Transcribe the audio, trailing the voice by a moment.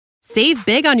Save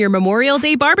big on your Memorial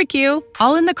Day barbecue,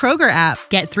 all in the Kroger app.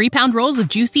 Get 3-pound rolls of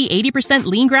juicy 80%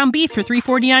 lean ground beef for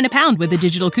 $3.49 a pound with a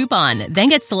digital coupon. Then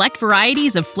get select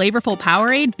varieties of flavorful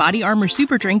Powerade, Body Armor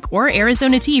Super Drink, or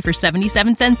Arizona tea for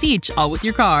 77 cents each, all with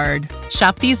your card.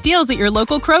 Shop these deals at your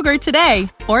local Kroger today,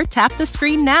 or tap the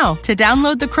screen now to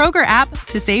download the Kroger app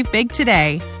to save big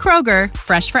today. Kroger,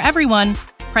 fresh for everyone.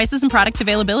 Prices and product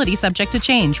availability subject to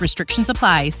change. Restrictions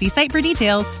apply. See site for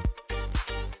details.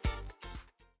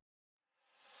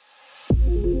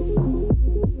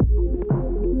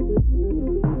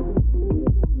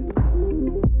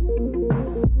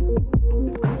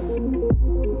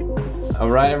 All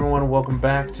right, everyone, welcome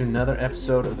back to another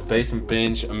episode of the Basement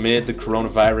Binge amid the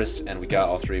coronavirus, and we got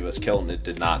all three of us. Kelton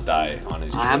did not die on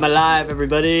his trip. I'm alive,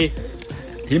 everybody.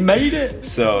 He made it.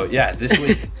 So, this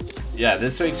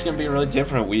week's going to be really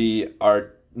different. We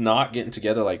are not getting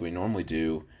together like we normally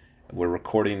do. We're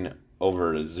recording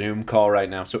over a Zoom call right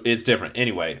now, so it's different.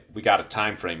 Anyway, we got a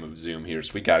time frame of Zoom here,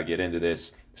 so we got to get into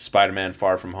this. Spider-Man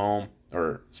Far From Home,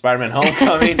 or Spider-Man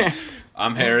Homecoming.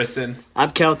 I'm Harrison.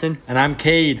 I'm Kelton. And I'm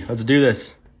Cade. Let's do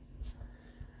this.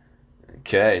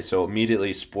 Okay, so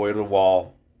immediately, spoiler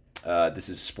wall. This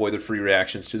is spoiler-free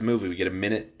reactions to the movie. We get a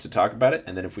minute to talk about it,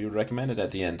 and then if we would recommend it at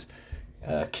the end.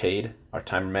 Cade, our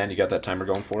timer man, you got that timer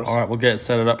going for us? All right, we'll get it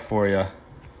set it up for you.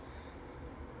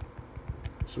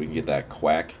 So we can get that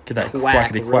quack. Get that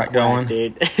quackity quack going.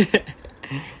 Dude.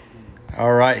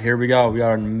 All right, here we go. We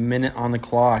got a minute on the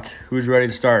clock. Who's ready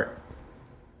to start?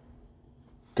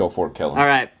 Go for it, Kellen. All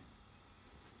right.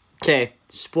 Okay,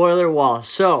 spoiler wall.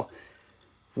 So,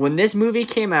 when this movie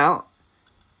came out,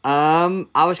 I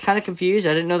was kind of confused.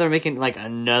 I didn't know they were making, like,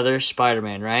 another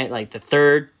Spider-Man, right? Like, the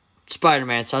third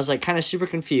Spider-Man. So, I was, like, kind of super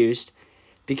confused.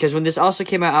 Because when this also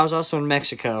came out, I was also in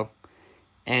Mexico.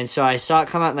 And so, I saw it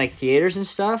come out in, like, theaters and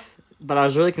stuff. But I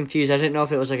was really confused. I didn't know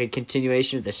if it was, like, a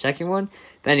continuation of the second one.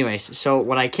 But anyways, so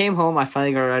when I came home, I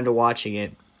finally got around to watching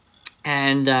it.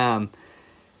 And,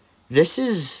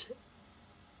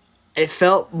 it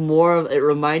felt it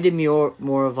reminded me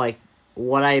more of, like,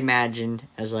 what I imagined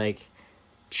as, like,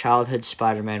 childhood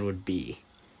Spider-Man would be.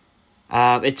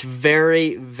 It's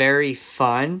very, very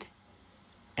fun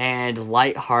and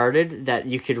lighthearted that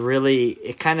you could really,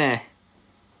 it kind of,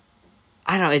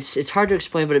 I don't know, it's hard to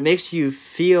explain, but it makes you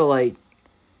feel like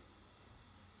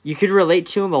you could relate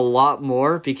to him a lot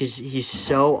more because he's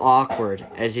so awkward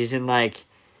as he's in, like,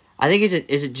 I think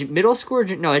is it middle school or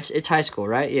no? It's high school,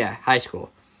 right? Yeah, high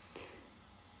school.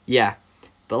 Yeah,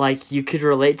 but like you could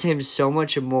relate to him so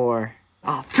much more.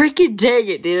 Oh, freaking dang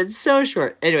it, dude! It's so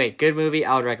short. Anyway, good movie.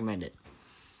 I would recommend it.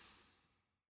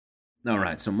 All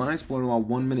right, so my spoiler wall,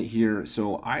 1 minute here.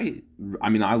 So I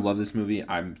love this movie.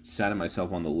 I'm sat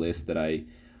myself on the list that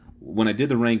when I did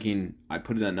the ranking, I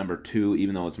put it at number 2,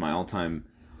 even though it's my all-time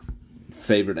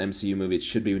favorite MCU movie. It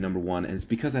should be number 1, and it's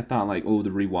because I thought, like, the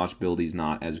rewatchability is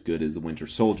not as good as The Winter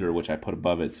Soldier, which I put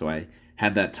above it, so I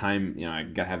had that time, I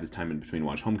gotta have this time in between to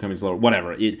watch Homecoming's lower,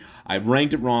 whatever. I've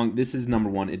ranked it wrong. This is number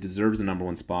 1. It deserves the number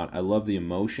 1 spot. I love the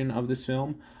emotion of this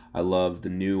film. I love the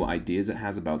new ideas it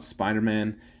has about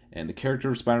Spider-Man and the character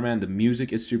of Spider-Man. The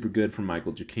music is super good from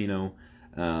Michael Giacchino.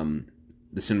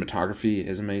 The cinematography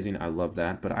is amazing. I love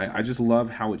that. But I just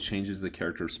love how it changes the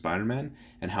character of Spider-Man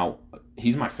and how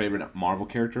he's my favorite Marvel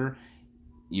character,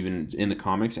 even in the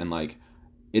comics. And, like,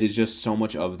 it is just so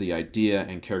much of the idea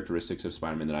and characteristics of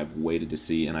Spider-Man that I've waited to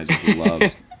see. And I just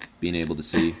loved being able to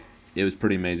see. It was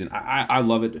pretty amazing. I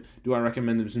love it. Do I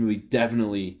recommend this movie?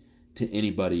 Definitely to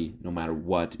anybody, no matter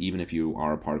what, even if you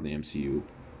are a part of the MCU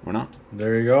or not.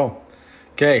 There you go.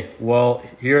 Okay, well,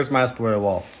 here's my spoiler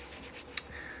wall.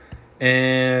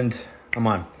 And I'm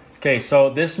on. Okay,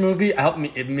 so this movie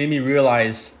it made me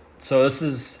realize. So this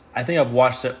is, I think I've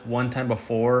watched it one time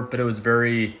before, but it was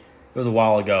a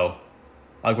while ago,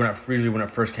 like when it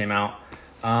first came out.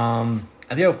 I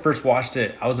think I first watched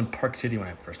it. I was in Park City when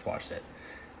I first watched it.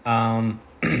 One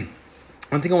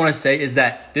thing I want to say is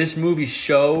that this movie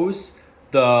shows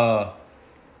the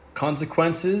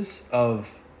consequences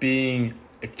of being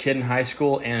a kid in high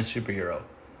school and a superhero.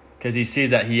 Because he sees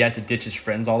that he has to ditch his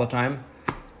friends all the time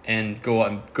and go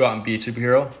out and be a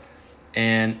superhero,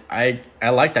 and I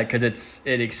like that because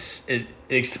it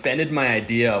expanded my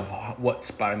idea of what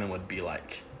Spider-Man would be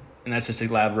like, and that's just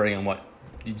elaborating on what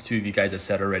the two of you guys have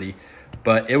said already.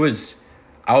 But I was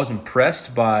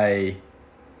impressed by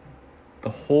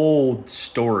the whole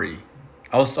story.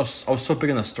 I was so big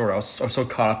in the story. I was so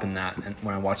caught up in that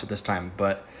when I watched it this time.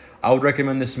 But I would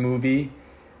recommend this movie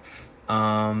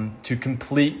to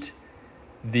complete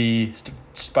the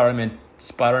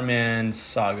Spider-Man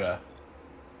saga,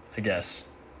 I guess.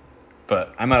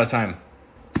 But I'm out of time,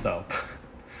 so.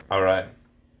 All right.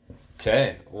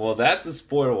 Okay, well, that's the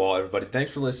spoiler wall, everybody.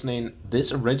 Thanks for listening.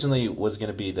 This originally was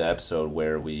going to be the episode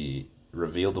where we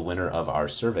revealed the winner of our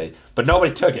survey, but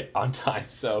nobody took it on time,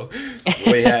 so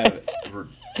we have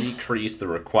decreased the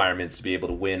requirements to be able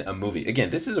to win a movie.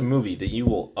 Again, this is a movie that you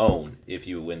will own if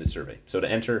you win the survey. So to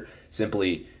enter,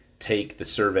 simply take the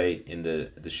survey in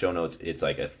the show notes. It's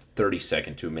like a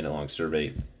 30-second to a minute-long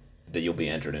survey that you'll be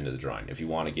entered into the drawing. If you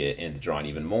want to get in the drawing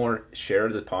even more, share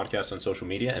the podcast on social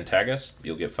media and tag us.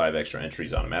 You'll get 5 extra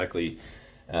entries automatically.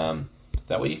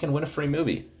 That way you can win a free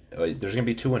movie. There's going to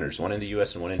be 2 winners, one in the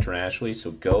U.S. and one internationally.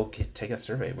 So go take that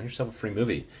survey. Win yourself a free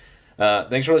movie.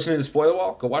 Thanks for listening to The Spoiler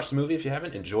Wall. Go watch the movie if you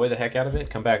haven't. Enjoy the heck out of it.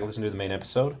 Come back and listen to the main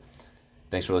episode.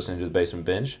 Thanks for listening to The Basement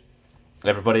Binge.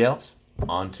 Everybody else,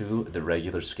 on to the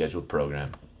regular scheduled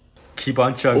program. Keep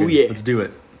on chugging. Oh, yeah. Let's do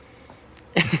it.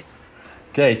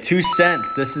 Okay, 2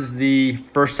 cents. This is the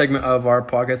first segment of our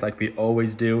podcast, like we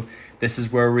always do. This is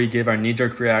where we give our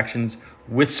knee-jerk reactions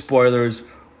with spoilers,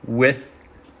 with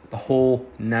the whole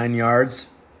 9 yards,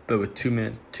 but with 2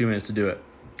 minutes. 2 minutes to do it.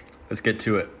 Let's get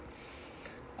to it.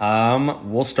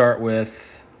 We'll start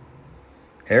with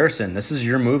Harrison. This is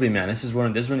your movie, man. This is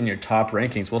one in your top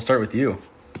rankings. We'll start with you.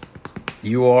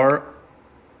 You are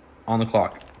on the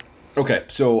clock. Okay,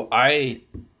 so I've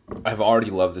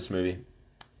already loved this movie.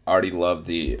 Already love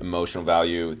the emotional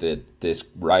value that this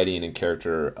writing and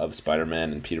character of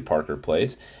Spider-Man and Peter Parker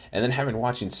plays. And then having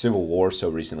watching Civil War so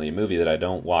recently, a movie that I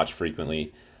don't watch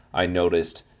frequently, I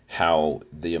noticed how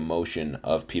the emotion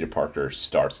of Peter Parker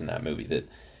starts in that movie.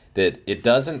 That it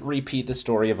doesn't repeat the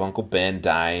story of Uncle Ben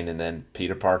dying and then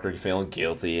Peter Parker feeling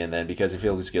guilty, and then because he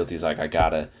feels guilty, he's like, I've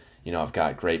got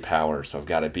great power, so I've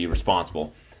got to be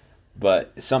responsible.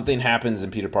 But something happens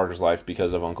in Peter Parker's life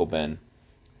because of Uncle Ben.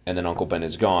 And then Uncle Ben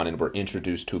is gone, and we're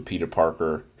introduced to a Peter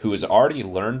Parker who has already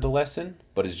learned the lesson,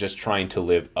 but is just trying to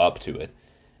live up to it.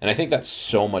 And I think that's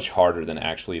so much harder than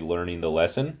actually learning the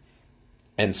lesson.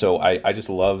 And so I just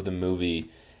love the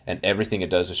movie and everything it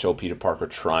does to show Peter Parker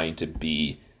trying to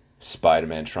be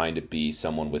Spider-Man, trying to be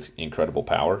someone with incredible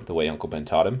power, the way Uncle Ben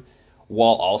taught him,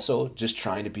 while also just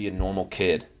trying to be a normal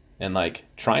kid. And like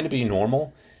trying to be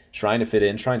normal, trying to fit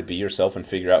in, trying to be yourself and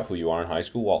figure out who you are in high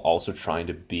school, while also trying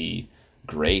to be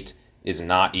great is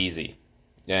not easy.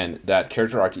 And that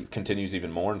character arc continues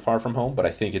even more in Far From Home, but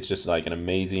I think it's just like an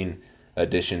amazing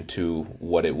addition to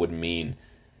what it would mean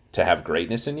to have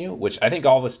greatness in you, which I think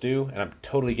all of us do, and I'm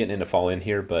totally getting into fall in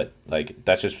here, but like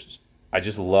I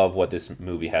just love what this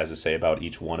movie has to say about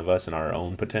each one of us and our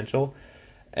own potential.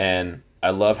 And I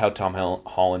love how Tom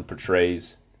Holland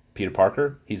portrays Peter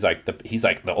Parker. He's like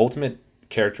the ultimate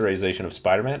characterization of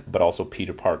Spider-Man, but also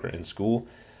Peter Parker in school.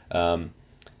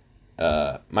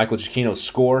 Michael Giacchino's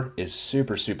score is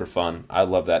super, super fun. I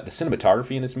love that. The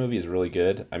cinematography in this movie is really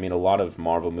good. I mean, a lot of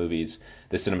Marvel movies,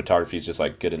 the cinematography is just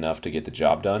like good enough to get the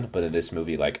job done. But in this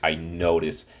movie, like I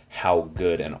notice how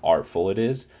good and artful it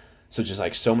is. So just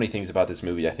like so many things about this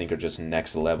movie, I think are just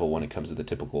next level when it comes to the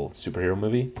typical superhero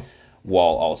movie,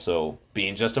 while also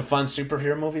being just a fun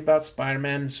superhero movie about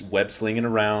Spider-Man web slinging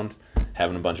around,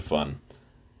 having a bunch of fun.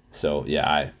 So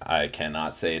yeah, I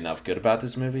cannot say enough good about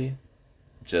this movie.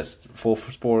 Just full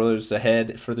spoilers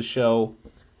ahead for the show.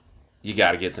 You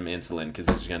got to get some insulin because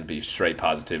this is going to be straight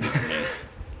positivity for me.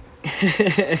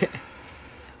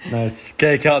 Nice.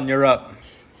 Okay, Kelton, you're up.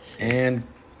 And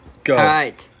go. All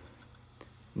right.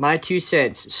 My 2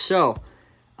 cents. So,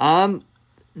 watching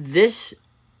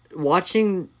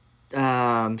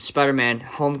Spider-Man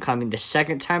Homecoming the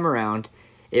second time around,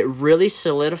 it really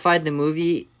solidified the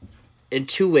movie in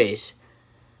 2 ways.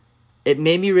 It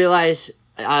made me realize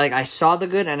I saw the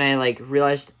good, and I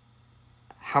realized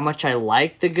how much I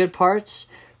liked the good parts,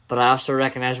 but I also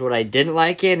recognized what I didn't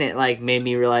like it, and it made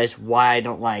me realize why I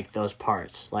don't like those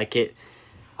parts.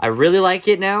 I really like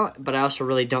it now, but I also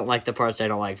really don't like the parts I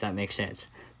don't like, if that makes sense.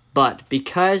 But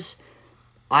because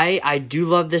I do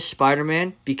love this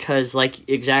Spider-Man, because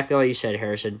exactly what you said,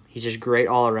 Harrison, he's just great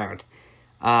all around.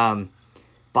 But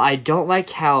I don't like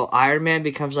how Iron Man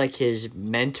becomes his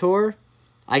mentor.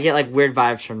 I get weird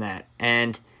vibes from that,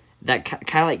 and that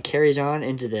kind of carries on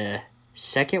into the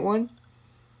second one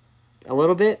a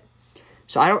little bit.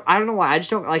 So I don't know why, I just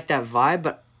don't like that vibe.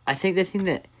 But I think the thing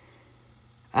that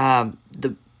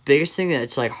the biggest thing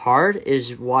that's hard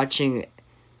is watching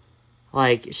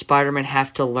Spider-Man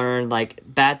have to learn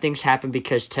bad things happen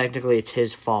because technically it's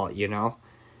his fault, you know.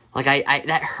 I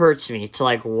that hurts me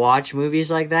to watch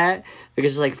movies like that,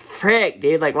 because frick,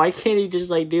 dude, why can't he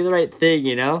just do the right thing,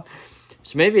 you know?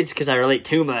 So maybe it's because I relate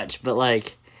too much, but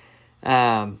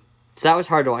so that was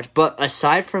hard to watch. But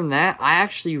aside from that, I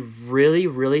actually really,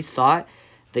 really thought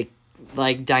the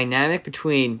dynamic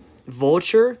between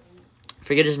Vulture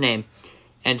forget his name,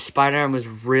 and Spider-Man was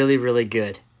really, really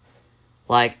good.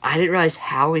 Like, I didn't realize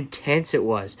how intense it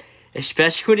was,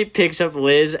 especially when he picks up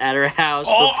Liz at her house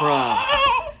for prom.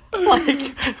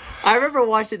 Like, I remember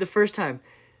watching it the first time.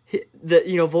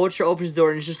 Vulture opens the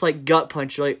door and it's just like gut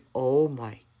punch. You're like, oh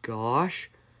my gosh.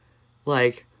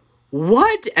 Like,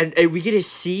 what? And we get to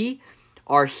see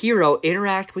our hero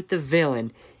interact with the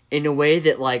villain in a way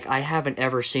that, like, I haven't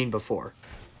ever seen before.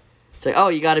 It's like, oh,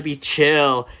 you gotta be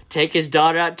chill. Take his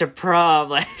daughter out to prom.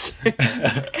 Like,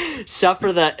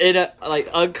 suffer the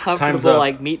uncomfortable,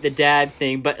 like, meet the dad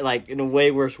thing, but, like, in a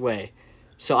way worse way.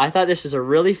 So I thought this is a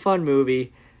really fun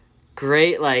movie.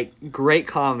 Great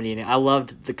comedy. And I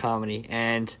loved the comedy.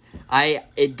 And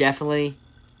it definitely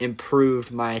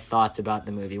improved my thoughts about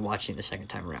the movie watching it the second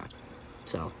time around.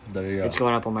 So there you go. It's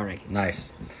going up on my rankings.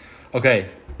 Nice. Okay,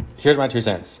 here's my 2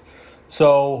 cents.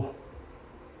 So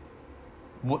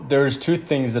there's 2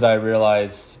 things that I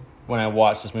realized when I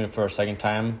watched this movie for a second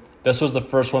time. This was the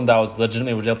first one that I was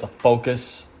legitimately able to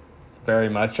focus very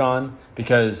much on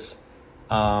because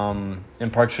in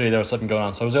Park City there was something going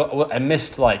on. So I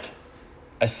missed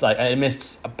I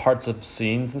missed parts of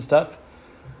scenes and stuff.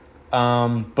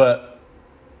 But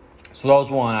so that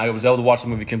was one. I was able to watch the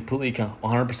movie completely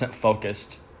 100%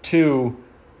 focused. 2,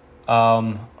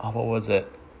 what was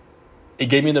it? It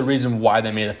gave me the reason why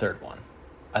they made a third one.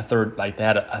 They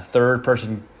had a third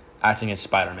person acting as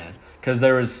Spider-Man. Because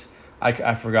there was,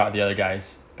 I forgot the other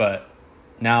guys, but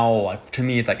now, like, to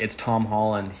me, it's Tom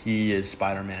Holland. He is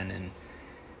Spider-Man, and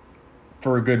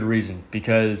for a good reason,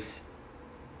 because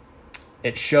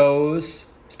it shows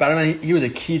Spider-Man. He was a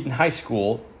kid in high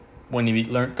school when he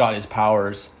got his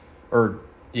powers.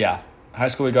 High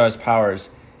school he got his powers.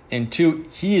 And 2,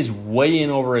 he is way in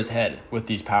over his head with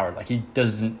these powers. Like, he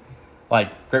doesn't,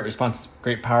 like, great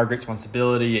power, great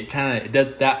responsibility. It does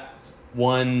that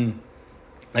one,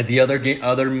 like, the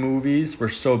other movies were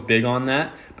so big on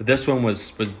that, but this one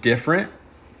was different.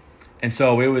 And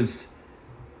so it was,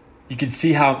 you could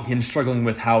see how him struggling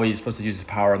with how he's supposed to use his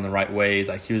power in the right ways.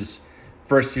 Like, he was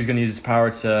going to use his power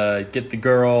to get the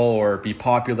girl or be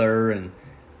popular, and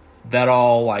that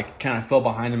all, like, kind of fell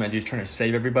behind him as he was trying to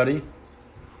save everybody.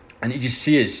 And you just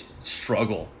see his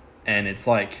struggle, and it's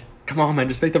like, come on, man,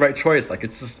 just make the right choice. Like,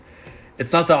 it's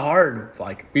not that hard.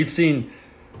 Like, we've seen,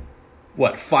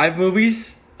 5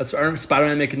 movies of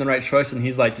Spider-Man making the right choice, and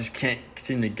he's like, just can't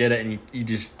seem to get it, and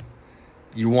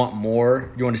you want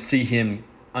more. You want to see him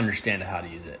understand how to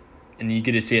use it, and you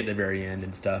get to see it at the very end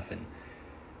and stuff. And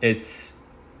I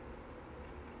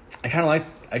kind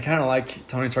of like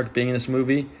Tony Stark being in this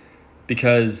movie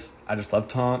because I just love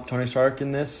Tony Stark in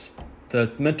this.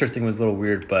 The mentor thing was a little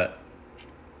weird, but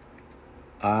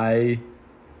I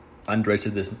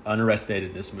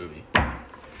underestimated this movie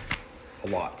a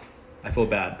lot. I feel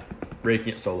bad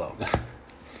ranking it so low.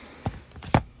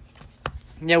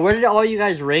 Yeah, where did all you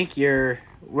guys rank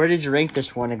where did you rank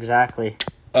this one exactly?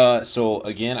 So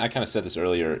again, I kind of said this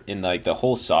earlier in, like, the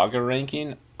whole Saga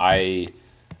ranking, I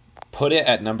put it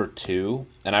at number 2,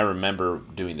 and I remember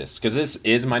doing this because this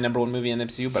is my number 1 movie in the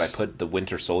MCU, but I put The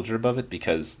Winter Soldier above it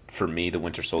because for me, The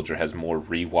Winter Soldier has more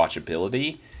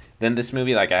rewatchability than this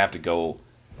movie. Like, I have to go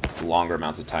longer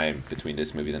amounts of time between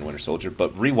this movie than Winter Soldier,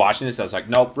 but rewatching this, I was like,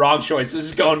 nope, wrong choice. This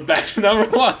is going back to number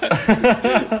 1.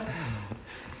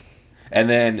 And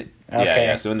then,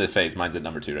 yeah. So in the phase, mine's at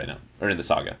number 2 right now, or in the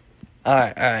Saga. All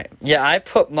right. Yeah, I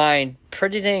put mine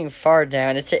pretty dang far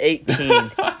down. It's at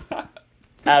 18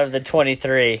 out of the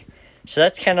 23. So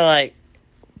that's kind of like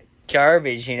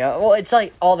garbage, you know? Well, it's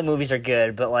like all the movies are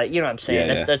good, but, like, you know what I'm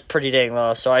saying? That's pretty dang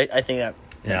low. So I think that...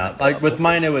 Yeah, like with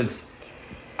mine,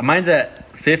 mine's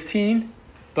at 15,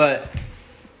 but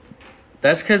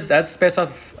that's because that's based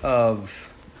off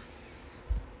of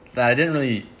that I don't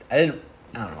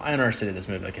know, I understood this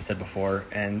movie, like I said before,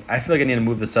 and I feel like I need to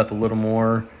move this up a little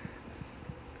more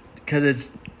because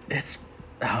it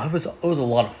was a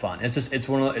lot of fun. It's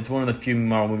one of the few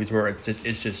Marvel movies where it's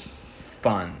just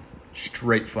fun,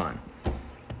 straight fun.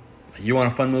 You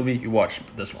want a fun movie, you watch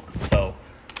this one. So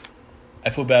I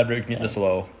feel bad breaking it this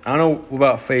low. I don't know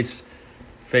about Phase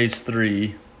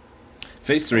 3.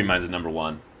 Phase 3, mine's at number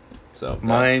 1. So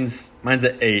mine's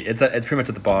at 8. It's pretty much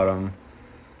at the bottom.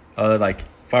 Like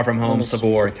Far From Home, Civil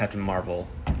War, and Captain Marvel.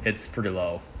 It's pretty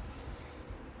low.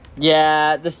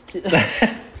 Yeah,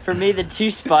 for me, the 2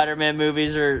 Spider-Man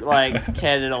movies are like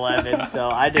 10 and 11. So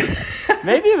I didn't.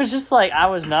 Maybe it was just like I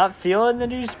was not feeling the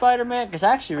new Spider-Man because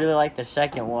I actually really liked the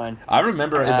second one. I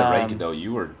remember in the ranking though,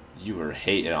 you were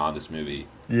hating on this movie.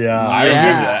 Yeah, I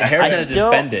remember that. Harrison had to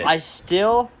defend it.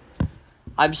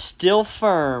 I'm still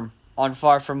firm on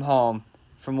Far From Home.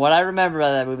 From what I remember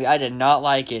of that movie, I did not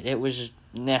like it. It was just,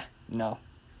 nah. No.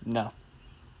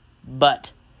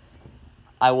 But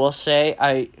I will say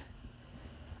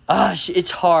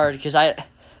it's hard because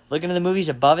looking at the movies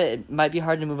above it might be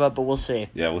hard to move up, but we'll see.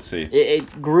 Yeah, we'll see.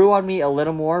 It grew on me a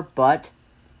little more, but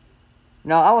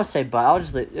no, I won't say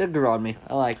but. It grew on me.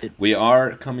 I liked it. We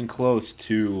are coming close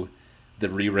to the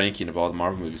re-ranking of all the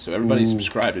Marvel movies, so everybody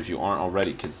subscribe if you aren't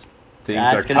already, because things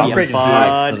That's are gonna coming. be a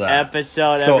fun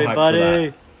episode, So hyped for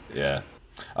everybody. Yeah.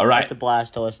 All right. It's a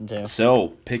blast to listen to. So,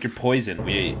 pick your poison.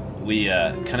 We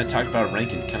kind of talked about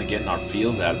ranking, kind of getting our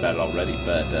feels out about it already,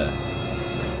 but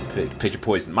pick your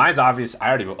poison. Mine's obvious. I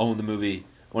already own the movie.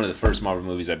 One of the first Marvel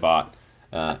movies I bought.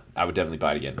 I would definitely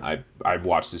buy it again. I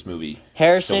watched this movie.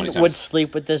 Harrison so would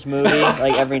sleep with this movie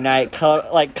like every night,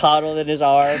 coddled in his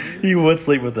arms. He would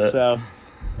sleep with it. So,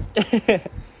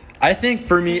 I think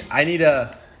for me, I need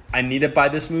to buy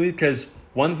this movie because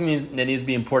one thing that needs to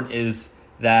be important is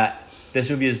that this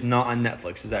movie is not on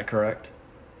Netflix. Is that correct?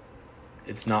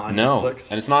 It's not on Netflix.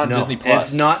 And it's not on Disney Plus.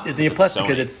 It's not Disney Plus Sony.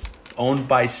 because it's owned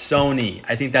by Sony.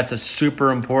 I think that's a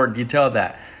super important detail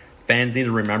that fans need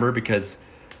to remember because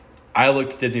I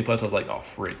looked at Disney Plus. I was like, oh,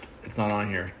 freak. It's not on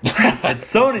here. It's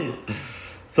Sony.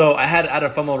 So I had to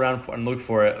fumble around and look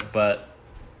for it, but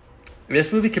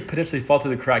this movie could potentially fall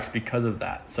through the cracks because of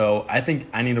that. So I think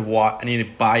I need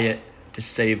to buy it to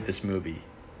save this movie,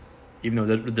 even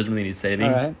though it doesn't really need saving.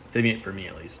 All right. Saving it for me,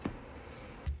 at least.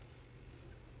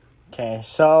 okay,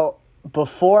 so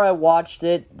before I watched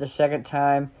it the second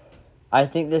time, I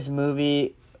think this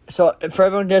movie... So for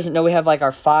everyone who doesn't know, we have like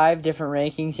our 5 different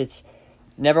rankings. It's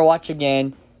Never Watch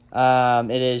Again.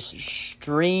 It is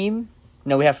Stream.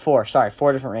 No, we have 4. Sorry,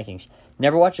 4 different rankings.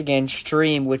 Never Watch Again,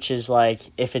 Stream, which is like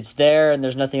if it's there and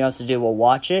there's nothing else to do, we'll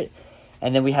watch it.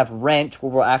 And then we have Rent,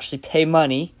 where we'll actually pay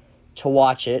money to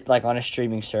watch it, like on a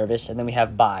streaming service. And then we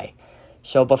have Buy.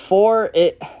 So before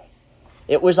it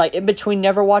was like in between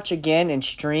Never Watch Again and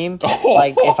Stream.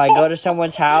 Like if I go to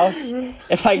someone's house and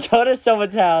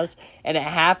it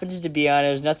happens to be on,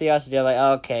 there's nothing else to do, I'm like,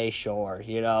 okay, sure,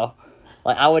 you know.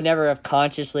 Like I would never have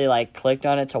consciously like clicked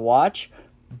on it to watch,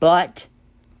 but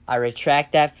I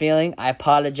retract that feeling. I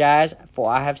apologize for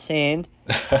I have sinned.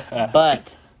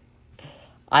 But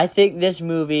I think this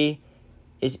movie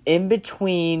is in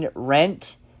between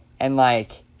Rent and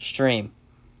like Stream.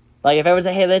 Like if I was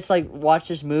like, hey, let's like watch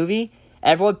this movie,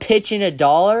 everyone pitching a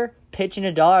dollar, I'd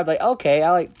be like, okay,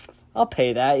 I'll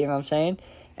pay that, you know what I'm saying?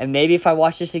 And maybe if I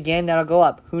watch this again, that'll go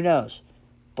up. Who knows?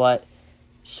 But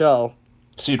so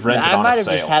you'd rent it I on might a have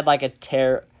sale. just had like a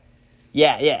tear.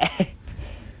 Yeah.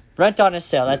 Rent on a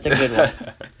sale. That's a good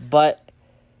one. But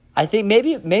I think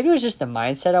maybe it was just the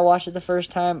mindset I watched it the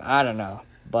first time. I don't know.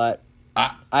 But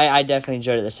I definitely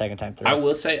enjoyed it the second time through. I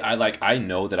will say I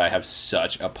know that I have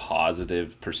such a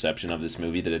positive perception of this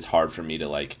movie that it's hard for me to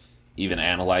like even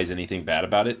analyze anything bad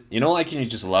about it. You know, like you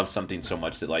just love something so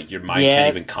much that like your mind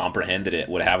can't even comprehend that it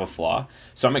would have a flaw.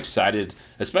 So I'm excited,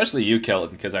 especially you,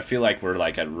 Kelton, because I feel like we're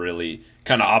like at really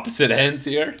kind of opposite ends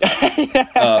here.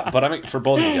 But for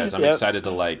both of you guys, I'm excited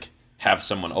to like have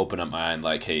someone open up my mind.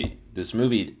 Like, hey, this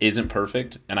movie isn't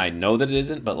perfect, and I know that it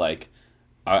isn't, but like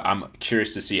I'm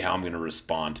curious to see how I'm going to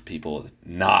respond to people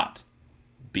not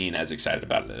being as excited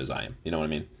about it as I am. You know what I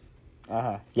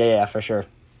mean? Yeah, for sure.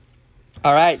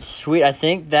 All right, sweet. I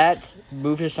think that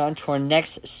moves us on to our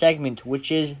next segment, which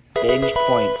is binge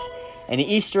points. Any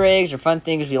Easter eggs or fun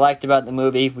things we liked about the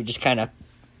movie, we just kind of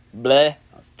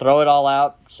throw it all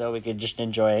out so we could just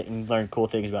enjoy it and learn cool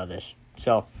things about this.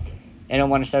 So, anyone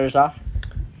want to start us off?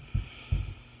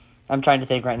 I'm trying to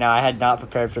think right now. I had not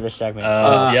prepared for this segment.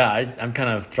 I'm kind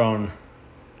of thrown.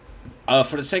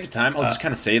 For the sake of time, I'll just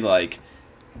kind of say like,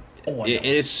 it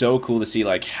is so cool to see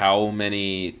like how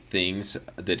many things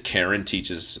that Karen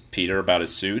teaches Peter about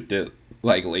his suit that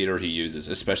like later he uses,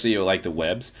 especially like the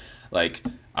webs. Like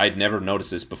I'd never noticed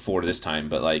this before this time,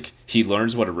 but like he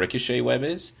learns what a ricochet web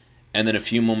is, and then a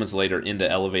few moments later in the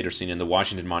elevator scene in the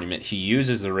Washington Monument, he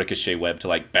uses the ricochet web to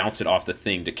like bounce it off the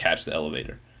thing to catch the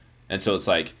elevator. And so it's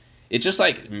like it just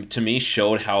like to me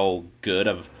showed how good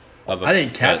of a I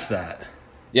didn't catch that.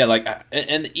 Yeah, like,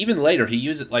 and even later, he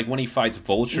used it, like, when he fights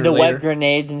Vulture the later. web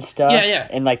grenades and stuff. Yeah.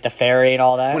 And, like, the ferry and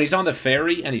all that. When he's on the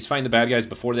ferry and he's fighting the bad guys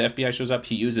before the FBI shows up,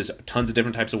 he uses tons of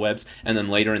different types of webs. And then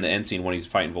later in the end scene, when he's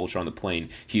fighting Vulture on the plane,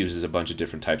 he uses a bunch of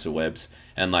different types of webs.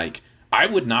 And, like, I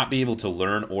would not be able to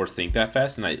learn or think that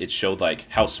fast. And it showed, like,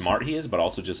 how smart he is, but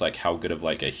also just, like, how good of,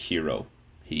 like, a hero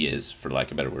he is, for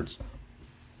lack of better words.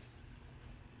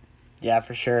 Yeah,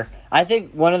 for sure. I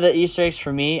think one of the Easter eggs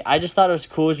for me, I just thought it was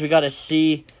cool, is we got to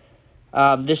see...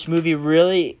 this movie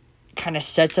really kind of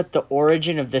sets up the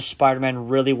origin of this Spider-Man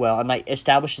really well and like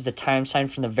establishes the time sign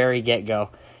from the very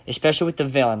get-go, especially with the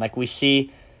villain. Like we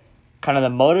see kind of the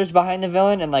motives behind the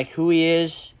villain and like who he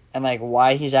is and like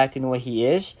why he's acting the way he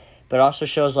is, but also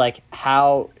shows like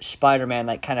how Spider-Man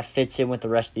like kind of fits in with the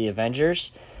rest of the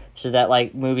Avengers, so that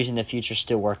like movies in the future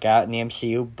still work out in the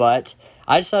MCU. But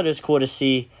I just thought it was cool to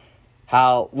see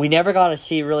how we never got to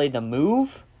see really the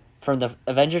move from the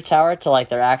Avenger Tower to like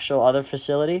their actual other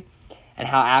facility, and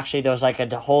how actually there was like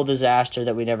a whole disaster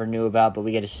that we never knew about, but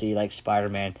we get to see like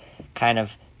Spider-Man kind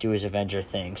of do his Avenger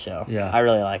thing. So yeah, I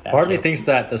really like that. Part of me thinks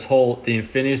that the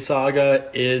Infinity Saga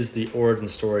is the origin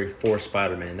story for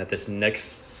Spider-Man. That this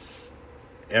next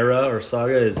era or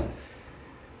saga is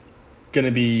going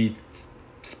to be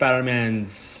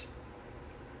Spider-Man's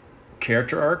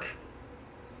character arc.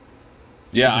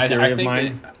 Yeah,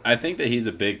 I think that he's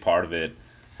a big part of it.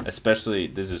 Especially,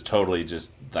 this is totally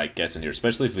just like guessing here.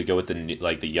 Especially if we go with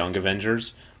the young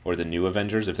Avengers or the new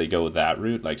Avengers, if they go with that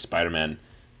route, like Spider-Man,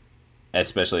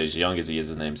 especially as young as he is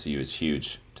in the MCU, is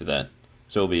huge to that.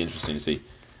 So it'll be interesting to see.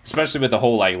 Especially with the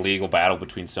whole like legal battle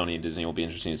between Sony and Disney, it'll be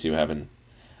interesting to see what happens.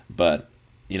 But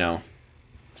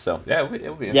so yeah,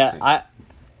 it'll be interesting. Yeah,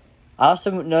 I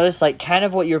also noticed like kind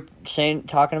of what you're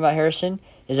talking about, Harrison,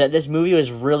 is that this movie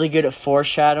was really good at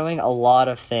foreshadowing a lot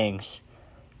of things.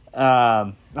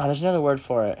 There's another word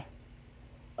for it.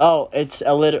 Oh, it's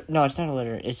no, it's not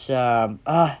alliterate. It's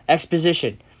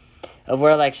exposition, of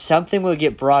where like something would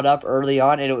get brought up early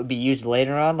on and it would be used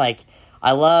later on. Like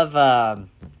I love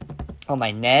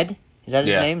Ned, is that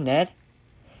his name? Ned?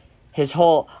 His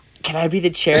whole "can I be the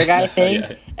chair guy" thing.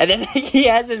 Yeah. And then like, he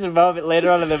has this moment later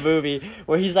on in the movie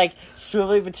where he's like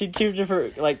swiveling between two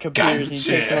different like computers, and he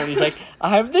takes one and he's like,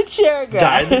 "I'm the chair guy."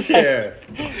 Guy in the chair.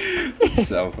 It's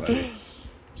so funny.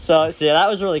 So yeah, that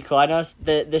was really cool. I noticed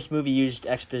that this movie used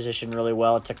exposition really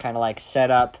well to kind of like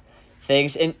set up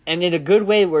things and in a good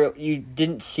way where you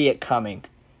didn't see it coming.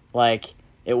 Like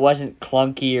it wasn't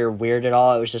clunky or weird at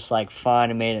all. It was just like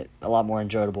fun and made it a lot more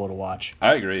enjoyable to watch.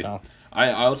 I agree. So.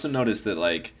 I also noticed that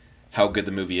like how good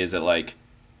the movie is at like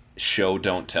show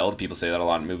don't tell. People say that a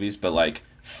lot in movies, but like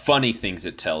funny things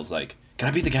it tells, like can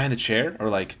I be the guy in the chair, or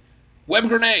like web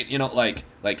grenade,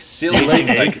 like silly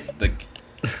things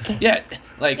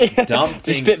like dumb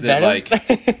things that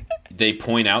like they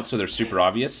point out so they're super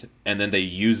obvious, and then they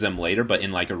use them later but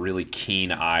in like a really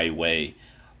keen eye way.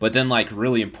 But then like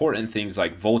really important things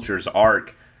like Vulture's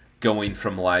arc going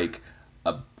from like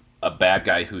a bad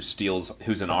guy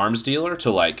who's an arms dealer to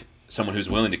like someone who's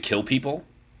willing to kill people.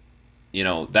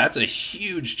 That's a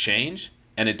huge change,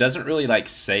 and it doesn't really like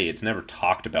say, it's never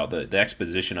talked about. The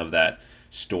exposition of that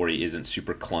story isn't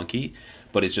super clunky,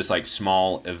 but it's just like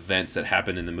small events that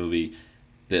happen in the movie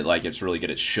that like it's really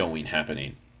good at showing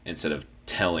happening instead of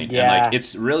telling. Yeah. And like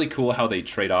it's really cool how they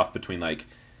trade off between like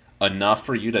enough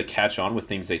for you to catch on with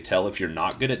things they tell if you're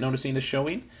not good at noticing the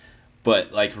showing,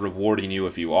 but like rewarding you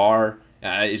if you are.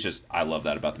 It's just, I love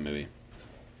that about the movie.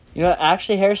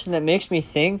 Actually, Harrison, that makes me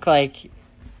think like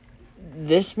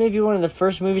this may be one of the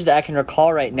first movies that I can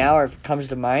recall right now, or if it comes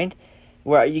to mind,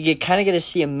 where you kind of get to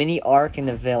see a mini arc in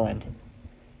the villain.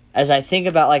 As I think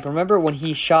about, like, remember when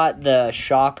he shot the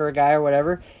Shocker guy or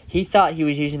whatever? He thought he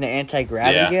was using the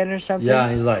anti-gravity gun or something. Yeah,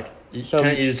 he's like, so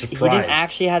he didn't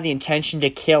actually have the intention to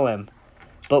kill him.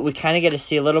 But we kind of get to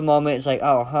see a little moment. It's like,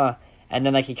 oh, huh. And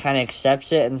then, like, he kind of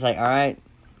accepts it and it's like, all right,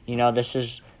 this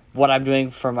is what I'm doing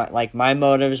for my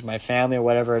motives, my family, or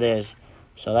whatever it is.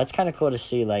 So that's kind of cool to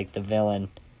see, like, the villain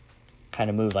kind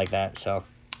of move like that. So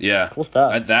yeah, cool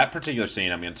stuff. That particular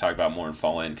scene I'm going to talk about more in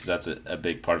Fall In, because that's a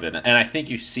big part of it. And I think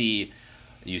you see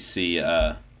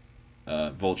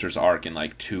Vulture's arc in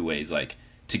like two ways, like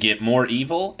to get more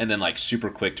evil, and then like super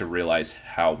quick to realize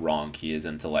how wrong he is,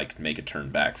 and to like make a turn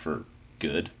back for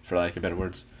good, for lack of better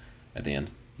words, at the end.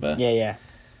 But yeah.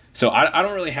 So I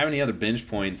don't really have any other binge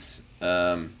points.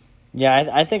 Yeah,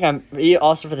 I think I'm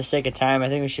also, for the sake of time, I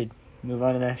think we should move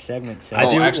on to the next segment. So.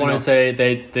 I do want to say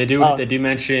they do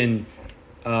mention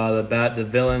the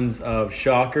villains of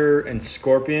Shocker and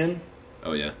Scorpion.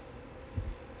 Oh yeah.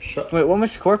 Wait, when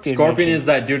was Scorpion? Scorpion is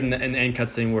that dude in the end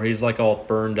cutscene where he's like all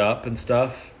burned up and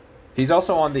stuff. He's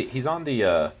also on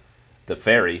the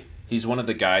ferry. He's one of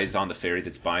the guys on the ferry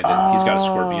that's buying it. He's got a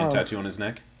scorpion tattoo on his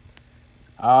neck.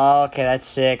 Oh, okay, that's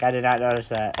sick. I did not notice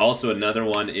that. Also, another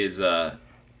one is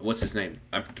what's his name?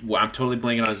 I'm totally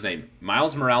blanking on his name.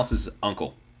 Miles Morales'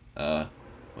 uncle.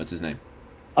 What's his name?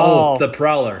 Oh, the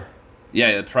Prowler.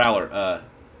 Yeah, the Prowler.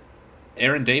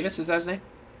 Aaron Davis, is that his name?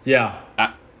 Yeah.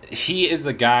 He is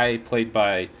the guy played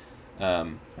by, I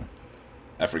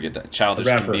forget that, Childish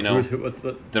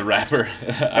Gambino. The rapper.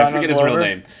 I forget his real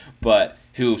name, but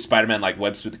who Spider-Man like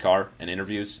webs through the car and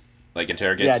interviews, like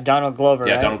interrogates. Yeah, Donald Glover.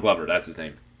 Yeah, right? Donald Glover. That's his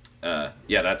name. Yeah,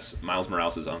 that's Miles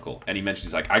Morales' uncle, and he mentions,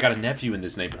 he's like, I got a nephew in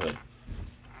this neighborhood.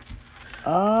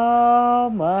 Oh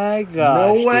my gosh!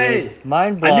 No way! Dude.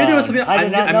 Mind blown. I knew there was something. I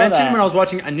mentioned that. when I was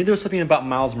watching. I knew there was something about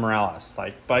Miles Morales,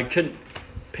 but I couldn't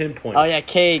pinpoint. Oh yeah,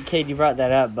 Cade, you brought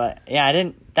that up, but yeah, I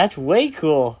didn't. That's way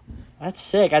cool. That's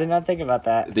sick. I did not think about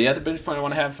that. The other binge point I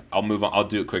want to have, I'll move on. I'll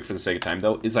do it quick for the sake of time,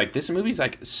 though. Is like this movie's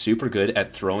like super good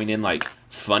at throwing in like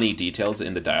funny details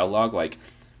in the dialogue, like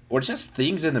or just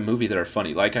things in the movie that are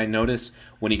funny. Like I notice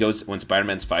when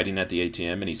Spider-Man's fighting at the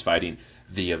ATM and he's fighting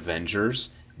the Avengers.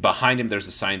 Behind him, there's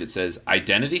a sign that says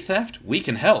 "Identity theft. We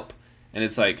can help," and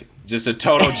it's like just a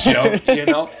total joke, you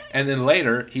know. And then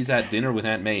later, he's at dinner with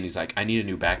Aunt May, and he's like, "I need a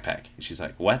new backpack," and she's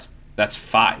like, "What? That's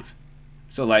 5."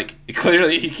 So, like,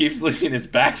 clearly he keeps losing his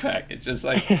backpack. It's just,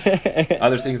 like,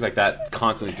 other things like that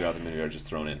constantly throughout the movie are just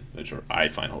thrown in, which I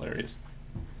find hilarious.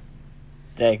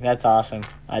 Dang, that's awesome.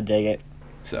 I dig it.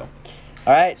 So.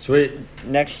 All right. Sweet.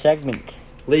 Next segment.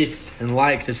 Least and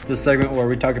likes. It's the segment where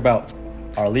we talk about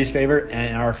our least favorite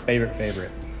and our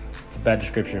favorite. It's a bad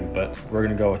description, but we're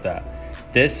going to go with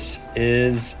that. This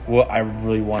is what I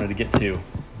really wanted to get to.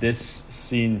 This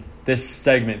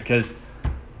segment, because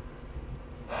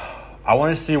I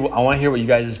want to hear what you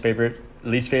guys'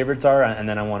 least favorites are, and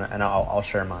then I'll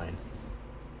share mine.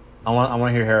 I want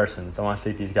to hear Harrison's. I want to see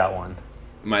if he's got one.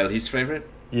 My least favorite?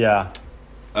 Yeah.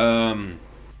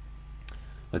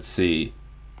 Let's see.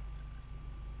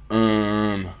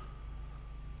 Trying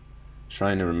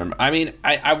to remember. I mean,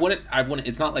 I wouldn't.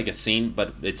 It's not like a scene,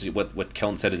 but it's what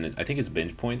Kelton said in it. I think it's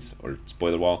binge points or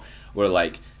spoiler wall, where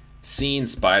like seeing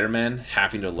Spider-Man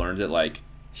having to learn that like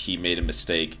he made a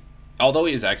mistake. Although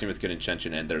he is acting with good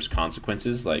intention and there's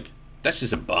consequences, like, that's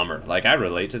just a bummer. Like, I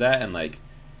relate to that, and, like,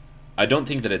 I don't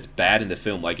think that it's bad in the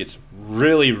film. Like, it's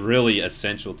really, really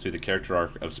essential to the character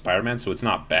arc of Spider-Man, so it's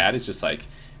not bad. It's just, like,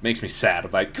 makes me sad.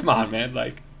 I'm like, come on, man.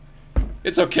 Like,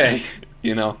 it's okay,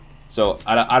 you know? So,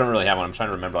 I don't really have one. I'm trying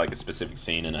to remember, like, a specific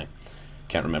scene, and I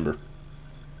can't remember.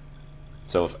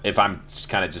 So, if I'm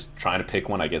kind of just trying to pick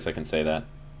one, I guess I can say that.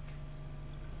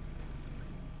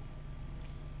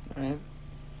 All right.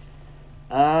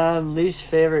 Least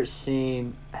favorite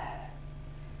scene.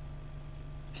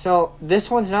 So this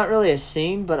one's not really a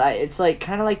scene, but it's like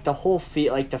kind of like the whole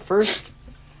like the first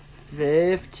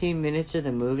 15 minutes of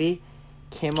the movie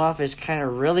came off as kind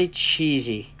of really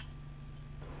cheesy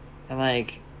and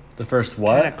like the first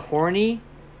what? Kind of corny.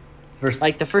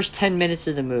 Like the first 10 minutes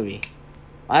of the movie.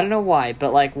 I don't know why,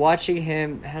 but like watching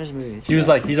him, how does the movie? He's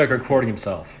like recording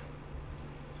himself.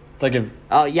 It's like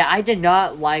Oh yeah, I did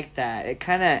not like that.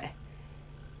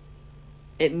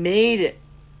 It made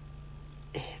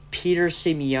Peter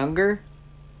seem younger.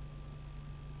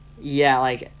 Yeah,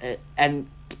 like, and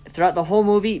throughout the whole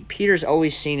movie, Peter's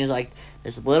always seen as, like,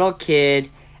 this little kid,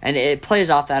 and it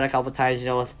plays off that a couple times, you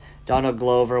know, with Donald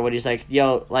Glover, when he's like,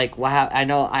 yo, like, wow, I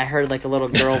know I heard, like, a little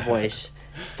girl voice,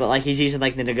 but, like, he's using,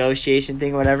 like, the negotiation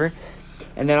thing or whatever.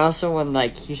 And then also when,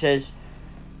 like, he says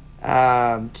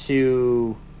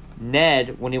to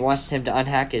Ned, when he wants him to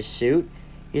unhack his suit,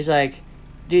 he's like,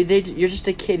 dude, you're just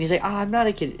a kid. And he's like, I'm not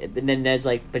a kid. And then Ned's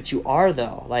like, but you are,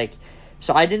 though. Like,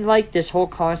 so I didn't like this whole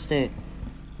constant,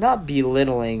 not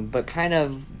belittling, but kind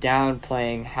of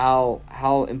downplaying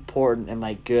how important and,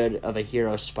 like, good of a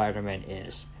hero Spider-Man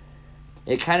is.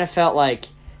 It kind of felt like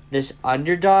this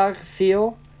underdog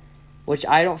feel, which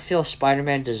I don't feel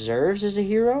Spider-Man deserves as a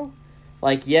hero.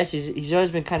 Like, yes, he's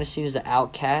always been kind of seen as the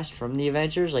outcast from the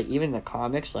Avengers, like, even in the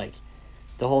comics, like,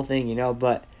 the whole thing, you know,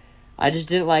 but I just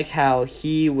didn't like how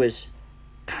he was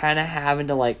kind of having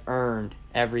to, like, earn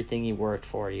everything he worked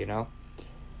for, you know?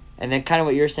 And then kind of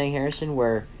what you're saying, Harrison,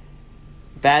 where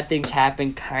bad things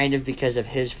happen kind of because of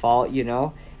his fault, you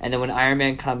know? And then when Iron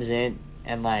Man comes in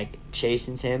and, like,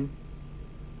 chastens him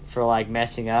for, like,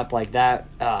 messing up, like, that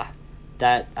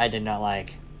I did not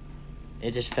like.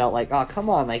 It just felt like, oh,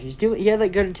 come on, like, he had,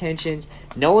 like, good intentions.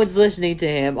 No one's listening to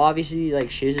him. Obviously,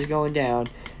 like, shiz is going down.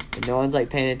 And no one's, like,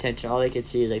 paying attention. All they could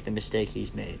see is, like, the mistake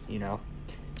he's made, you know?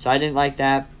 So I didn't like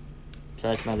that. So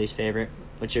that's my least favorite.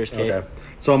 What's yours, Kate? Okay.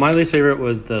 So my least favorite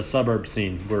was the suburb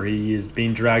scene where he is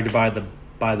being dragged by the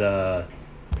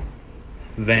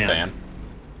van.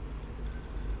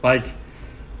 Like,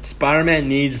 Spider-Man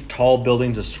needs tall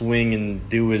buildings to swing and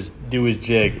do his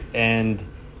jig, and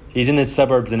he's in the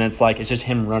suburbs, and it's like it's just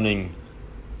him running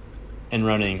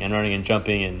and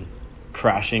jumping and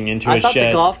crashing into a shed. I thought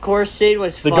the golf course scene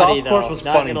was funny, though. The golf course was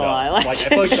funny, though. Like, I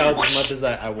feel like that was as much as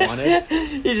I wanted.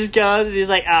 He just goes and he's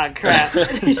like, crap.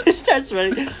 He just starts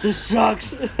running. This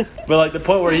sucks. But, like, the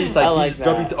point where he's, like, he's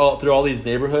jumping through all these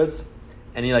neighborhoods,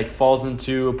 and he, like, falls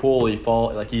into a pool.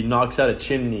 He knocks out a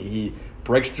chimney. He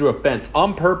breaks through a fence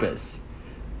on purpose.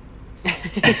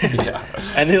 Yeah.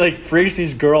 And he, like, freaks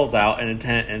these girls out in a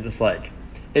tent, and just, like,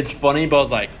 it's funny, but I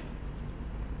was like,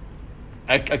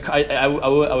 I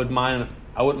wouldn't mind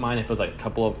if it was like a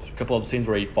couple of scenes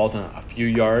where he falls in a few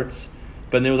yards,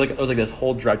 but then it was like this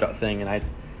whole dragged out thing, and I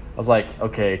was like,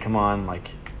 okay, come on, like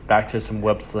back to some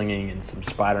web slinging and some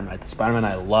Spider-Man. The Spider-Man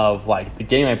I love, like the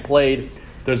game I played,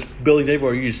 there's buildings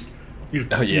everywhere. You just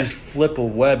flip a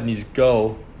web and you just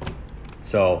go.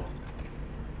 So,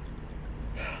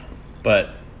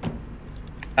 but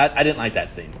I didn't like that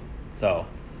scene. So,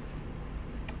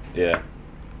 yeah.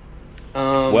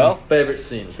 Well, favorite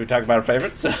scenes. Should we talk about our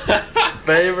favorites?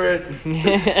 Favorites.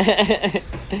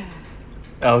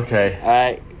 Okay. All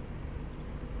right.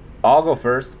 I'll go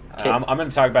first. Okay. I'm going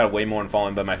to talk about it way more in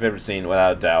following, but my favorite scene,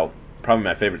 without a doubt, probably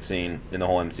my favorite scene in the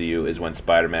whole MCU is when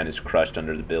Spider-Man is crushed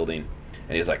under the building,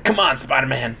 and he's like, "Come on,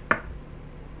 Spider-Man!"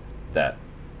 That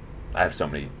I have so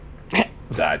many. I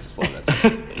just love that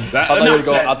scene.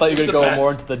 I thought you were going to go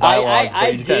more into the dialogue,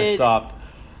 but you just kind of stopped.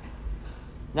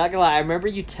 Not gonna lie, I remember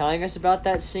you telling us about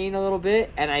that scene a little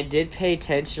bit, and I did pay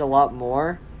attention a lot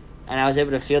more, and I was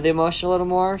able to feel the emotion a little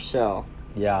more. So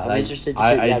yeah, I'm interested to see.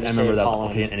 I remember that.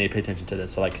 Okay, and I paid attention to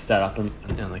this, so like sat up on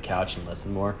the couch and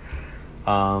listened more.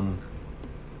 Yeah,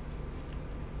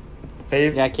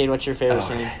 Cade, what's your favorite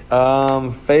scene?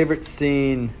 Favorite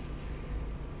scene.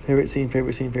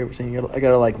 I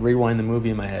gotta like rewind the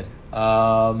movie in my head.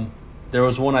 There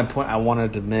was one I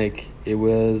wanted to make. It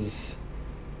was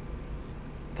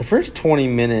the first 20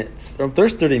 minutes or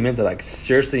first 30 minutes. I like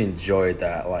seriously enjoyed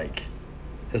that. Like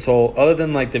this whole, other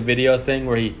than like the video thing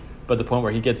where the point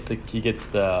where he gets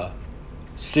the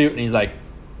suit and he's like,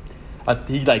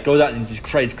 he like goes out and he's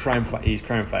crime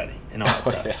fighting and all that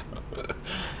stuff. Yeah.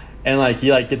 And like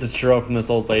he like gets a churro from this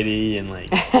old lady and like.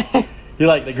 He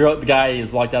like the guy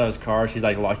is locked out of his car. She's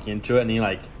like locking into it, and he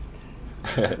like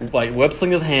web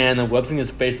slings his hand and web slings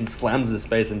his face and slams his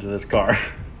face into this car.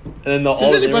 And then all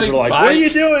the neighbors are like, "What are you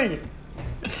doing?"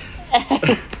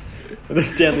 The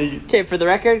Stanley. Okay, for the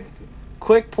record,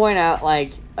 quick point out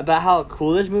like about how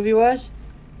cool this movie was,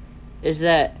 is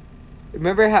that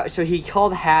remember how he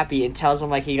called Happy and tells him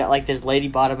like he got like this lady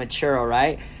bought him a churro,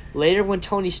 right? Later when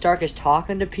Tony Stark is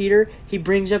talking to Peter, he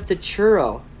brings up the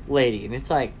churro lady, and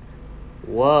it's like.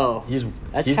 Whoa,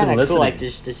 that's kind of cool. Like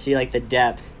just to see like the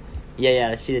depth. Yeah,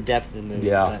 to see the depth of the movie.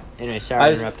 Yeah. But anyway, sorry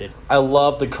I interrupted. I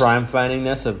love the crime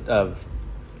fightingness of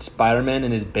Spider-Man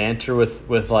and his banter with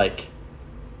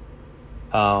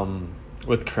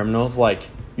criminals. Like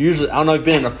usually, I don't know if you've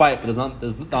been in a fight, but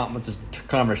there's not much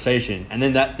conversation. And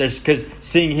then because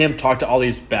seeing him talk to all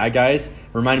these bad guys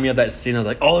reminded me of that scene. I was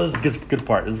like, oh, this is a good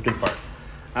part. This is a good part.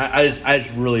 I just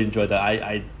really enjoyed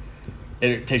that.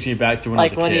 It takes me back to when I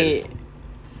was a kid.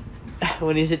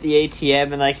 When he's at the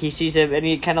ATM and like he sees him and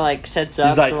he kind of like sets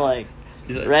up to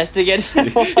rest against him.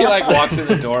 He like walks in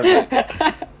the door. Like,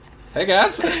 hey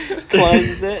guys,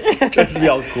 closes it. Tries to be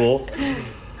all cool.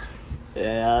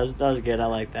 Yeah, that was good. I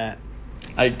like that.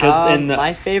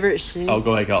 My favorite scene. Oh,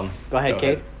 go ahead, Colton. Go ahead,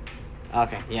 Kate.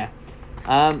 Okay, yeah.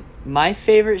 My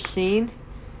favorite scene.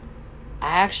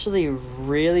 I actually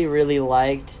really, really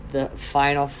liked the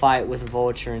final fight with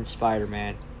Vulture and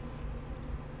Spider-Man.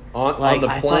 On the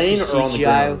plane or on the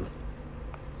ground?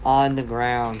 On the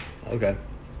ground. Okay.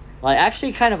 Like,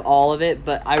 actually kind of all of it,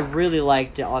 but I really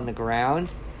liked it on the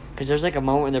ground. Because there's, like, a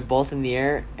moment when they're both in the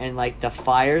air, and, like, the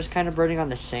fire's kind of burning on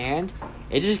the sand.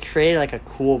 It just created, like, a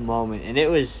cool moment. And it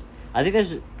was... I think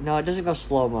it doesn't go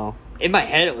slow-mo. In my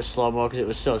head, it was slow-mo because it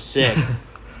was so sick.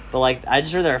 But, like, I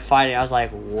just heard they were fighting. I was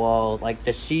like, whoa. Like,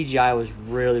 the CGI was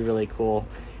really, really cool.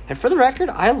 And for the record,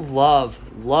 I love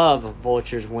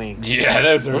Vulture's wings. Yeah,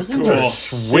 those are Wasn't cool.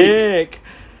 Sick.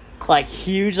 Like,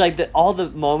 huge. Like, all the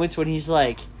moments when he's,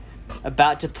 like,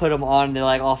 about to put them on, and they're,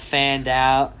 like, all fanned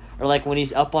out. Or, like, when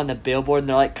he's up on the billboard, and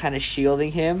they're, like, kind of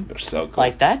shielding him. They're so cool.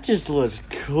 Like, that just looks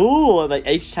cool. Like,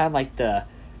 each time, like, the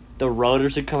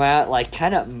rotors would come out, like,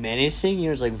 kind of menacing.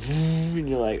 You're just like, and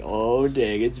you're like, oh,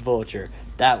 dang, it's Vulture.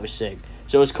 That was sick.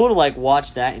 So it was cool to, like,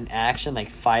 watch that in action, like,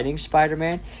 fighting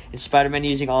Spider-Man. And Spider-Man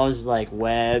using all his, like,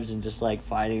 webs and just, like,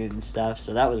 fighting it and stuff.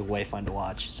 So that was way fun to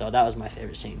watch. So that was my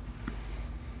favorite scene.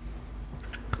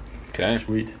 Okay.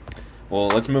 Sweet. Well,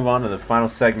 let's move on to the final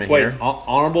segment here.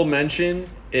 Honorable mention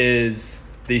is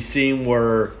the scene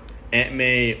where Aunt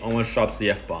May almost drops the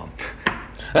F-bomb.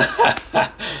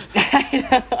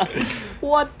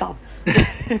 What the...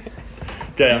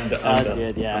 Okay, I'm done. That was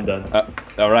good, yeah. I'm done.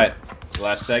 All right.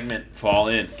 Last segment, fall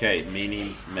in. Okay,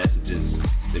 meanings, messages,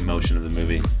 the emotion of the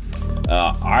movie.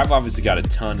 I've obviously got a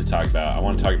ton to talk about. I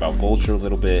want to talk about Vulture a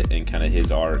little bit and kind of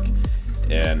his arc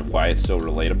and why it's so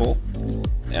relatable,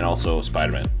 and also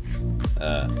Spider-Man.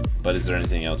 But is there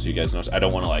anything else you guys notice? I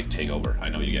don't want to like take over. I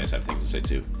know you guys have things to say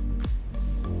too.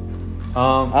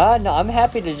 No, I'm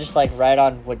happy to just like write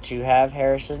on what you have,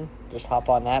 Harrison. Just hop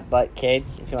on that. But Cade,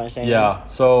 if you want to say anything. Yeah.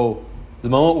 So the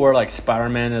moment where like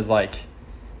Spider-Man is like,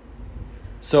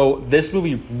 so this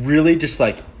movie really just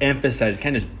like emphasized,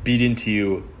 kind of just beat into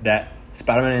you that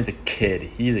Spider-Man is a kid.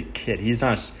 He's a kid. He's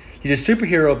not. He's a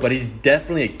superhero, but he's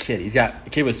definitely a kid. He's got a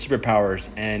kid with superpowers,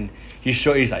 and he's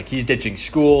ditching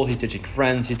school, he's ditching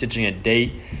friends, he's ditching a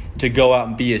date to go out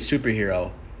and be a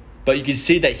superhero. But you can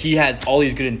see that he has all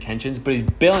these good intentions, but he's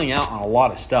bailing out on a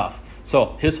lot of stuff.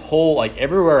 So his whole like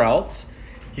everywhere else,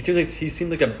 he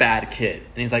seemed like a bad kid,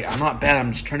 and he's like, I'm not bad.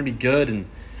 I'm just trying to be good, and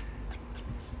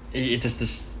it's just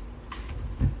this.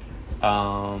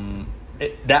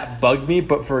 That bugged me,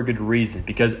 but for a good reason,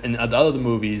 because in the other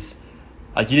movies,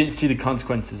 like, you didn't see the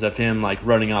consequences of him, like,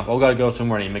 running off. Oh, gotta go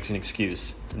somewhere, and he makes an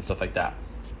excuse and stuff like that.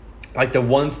 Like, the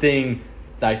one thing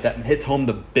that hits home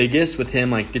the biggest with him,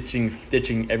 like,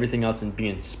 ditching everything else and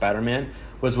being Spider-Man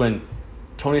was when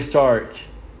Tony Stark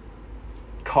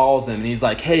calls him, and he's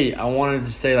like, hey, I wanted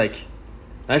to say, like,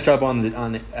 nice job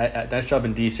nice job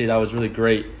in DC. That was really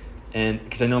great. And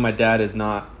because I know my dad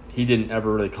he didn't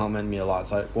ever really compliment me a lot,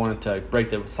 so I wanted to break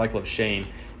the cycle of shame.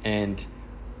 And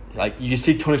like, you can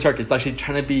see Tony Stark is actually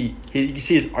trying to be. You can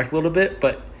see his arc a little bit,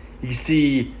 but you can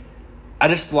see. I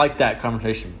just like that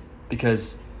conversation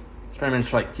because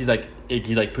Spider-Man's like he's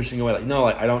pushing away, like, no,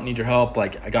 like, I don't need your help,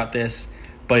 like, I got this,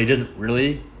 but he doesn't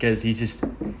really, because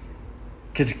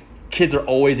kids are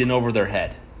always in over their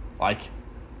head, like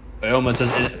it almost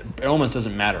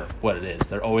doesn't matter what it is.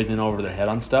 They're always in over their head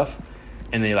on stuff,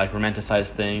 and they like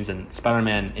romanticize things. And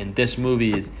Spider-Man in this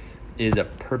movie is a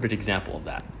perfect example of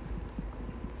that.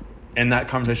 And that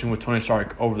conversation with Tony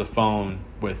Stark over the phone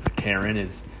with Karen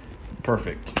is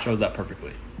perfect. Shows that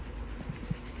perfectly.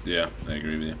 Yeah, I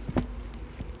agree with you.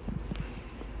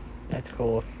 That's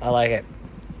cool. I like it.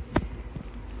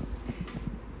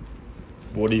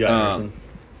 What do you got, Harrison?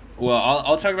 Well,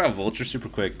 I'll talk about Vulture super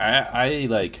quick. I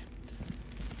like...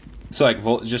 So, like,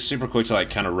 just super quick to,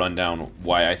 like, kind of run down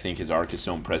why I think his arc is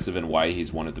so impressive and why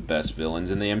he's one of the best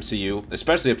villains in the MCU,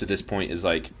 especially up to this point, is,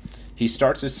 like, he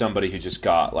starts as somebody who just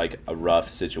got, like, a rough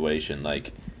situation.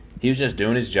 Like, he was just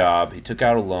doing his job. He took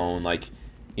out a loan. Like,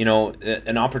 you know,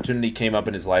 an opportunity came up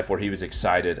in his life where he was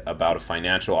excited about a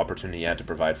financial opportunity he had to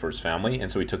provide for his family,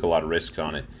 and so he took a lot of risks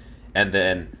on it. And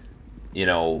then, you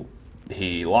know,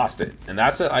 he lost it. And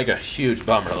that's, like, a huge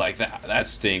bummer. Like, that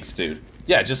stinks, dude.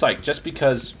 Yeah, just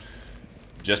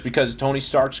because Tony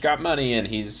Stark's got money and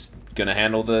he's gonna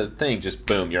handle the thing, just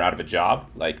boom, you're out of a job.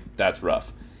 Like, that's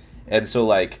rough. And so,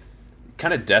 like,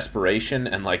 kind of desperation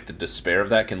and, like, the despair of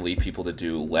that can lead people to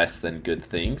do less than good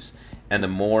things. And the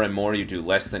more and more you do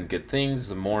less than good things,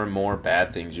 the more and more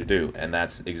bad things you do. And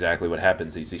that's exactly what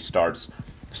happens. He starts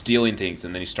stealing things,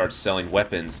 and then he starts selling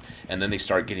weapons, and then they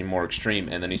start getting more extreme,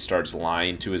 and then he starts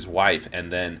lying to his wife,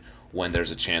 and then when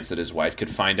there's a chance that his wife could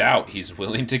find out, he's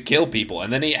willing to kill people.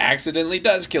 And then he accidentally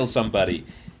does kill somebody.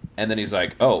 And then he's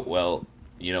like, oh, well,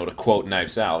 you know, to quote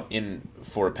Knives Out, in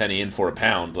for a penny, in for a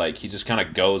pound. Like, he just kind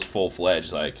of goes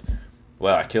full-fledged, like,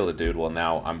 well, I killed a dude. Well,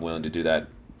 now I'm willing to do that.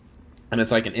 And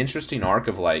it's like an interesting arc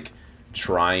of, like,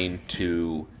 trying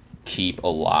to keep a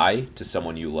lie to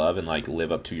someone you love and, like,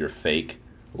 live up to your fake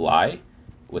lie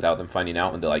without them finding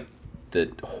out. And the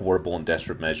horrible and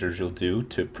desperate measures you'll do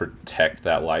to protect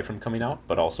that lie from coming out,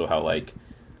 but also how, like,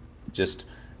 just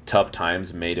tough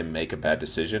times made him make a bad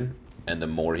decision, and the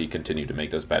more he continued to make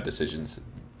those bad decisions,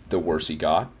 the worse he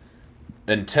got.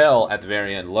 Until, at the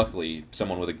very end, luckily,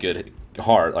 someone with a good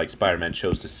heart, like Spider-Man,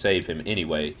 chose to save him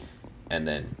anyway, and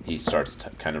then he starts to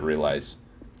kind of realize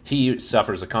he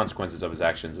suffers the consequences of his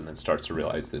actions, and then starts to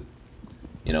realize that,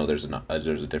 you know, there's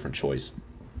a different choice.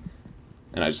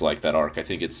 And I just like that arc. I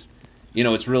think it's, you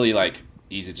know, it's really, like,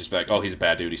 easy to just be like, oh, he's a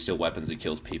bad dude, he steals weapons, he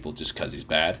kills people just because he's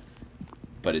bad.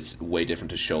 But it's way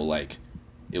different to show, like,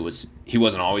 he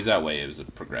wasn't always that way, it was a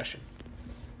progression.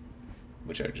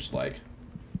 Which I just like.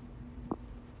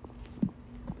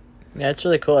 Yeah, it's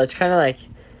really cool. It's kind of like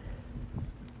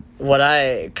what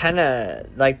I kind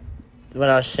of, like, what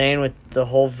I was saying with the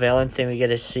whole villain thing, we get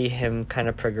to see him kind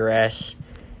of progress.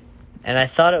 And I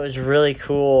thought it was really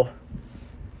cool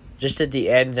just at the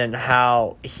end and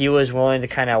how he was willing to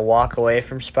kind of walk away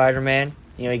from Spider-Man.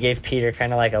 You know, he gave Peter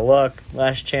kind of like a look,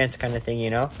 last chance kind of thing, you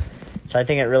know? So I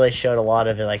think it really showed a lot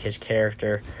of it, like, his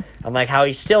character. I'm like, how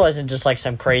he still isn't just like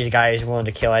some crazy guy who's willing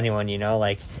to kill anyone, you know?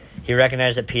 Like, he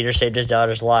recognized that Peter saved his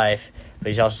daughter's life, but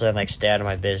he's also saying, like, stay out of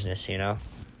my business, you know?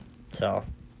 So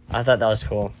I thought that was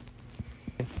cool.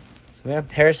 Yeah,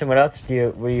 Harrison, what else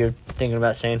were you thinking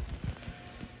about saying?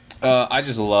 I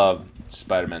just love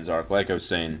Spider-Man's arc, like I was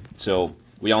saying. So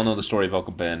we all know the story of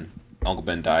Uncle Ben. Uncle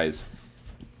Ben dies.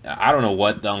 I don't know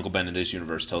what the Uncle Ben in this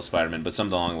universe tells Spider-Man, but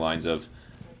something along the lines of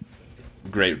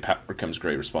great power comes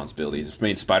great responsibilities. I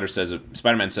mean,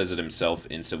 Spider-Man says it himself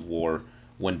in Civil War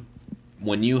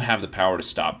when you have the power to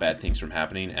stop bad things from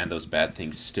happening and those bad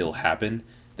things still happen,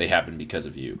 they happen because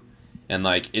of you. And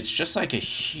like it's just like a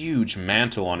huge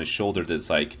mantle on his shoulder that's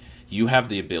like you have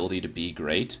the ability to be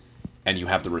great and you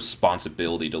have the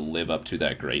responsibility to live up to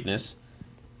that greatness.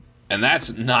 And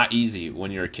that's not easy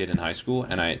when you're a kid in high school.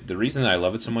 And the reason that I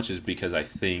love it so much is because I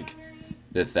think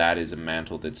that is a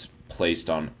mantle that's placed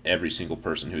on every single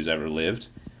person who's ever lived.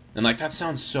 And like that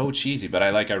sounds so cheesy, but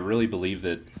I really believe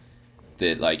that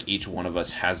like each one of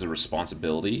us has the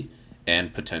responsibility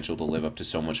and potential to live up to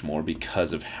so much more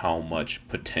because of how much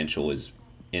potential is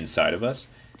inside of us.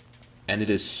 And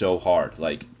it is so hard.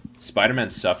 Like Spider-Man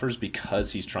suffers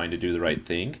because he's trying to do the right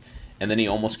thing, and then he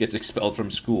almost gets expelled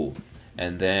from school.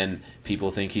 And then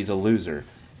people think he's a loser.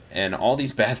 And all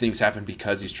these bad things happen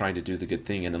because he's trying to do the good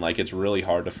thing, and then like it's really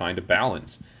hard to find a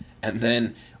balance. And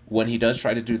then when he does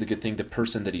try to do the good thing, the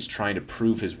person that he's trying to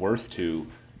prove his worth to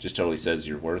just totally says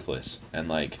you're worthless. And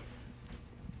like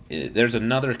there's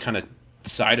another kind of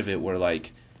side of it where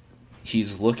like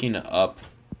he's looking up,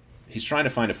 he's trying to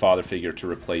find a father figure to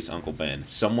replace Uncle Ben,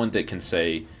 someone that can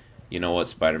say, you know what,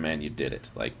 Spider-Man, you did it.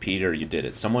 Like Peter, you did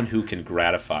it. Someone who can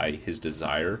gratify his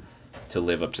desire to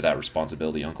live up to that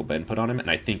responsibility Uncle Ben put on him. And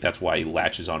I think that's why he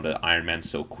latches onto Iron Man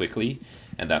so quickly,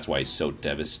 and that's why he's so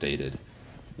devastated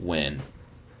when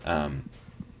Iron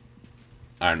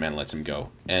Man lets him go.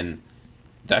 And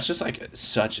that's just like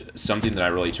such something that I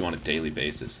relate to on a daily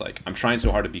basis. Like I'm trying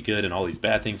so hard to be good and all these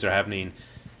bad things are happening,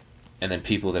 and then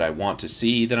people that I want to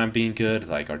see that I'm being good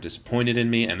like are disappointed in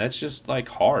me, and that's just like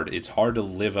hard. It's hard to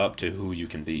live up to who you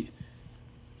can be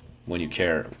when you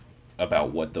care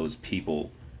about what those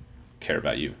people care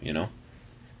about you, you know?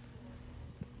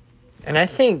 And I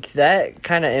think that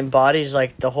kind of embodies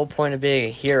like the whole point of being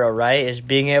a hero, right? Is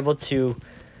being able to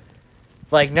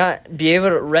like not be able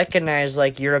to recognize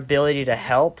like your ability to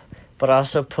help, but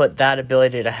also put that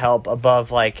ability to help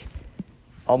above like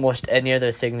almost any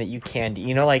other thing that you can do.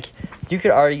 You know, like you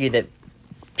could argue that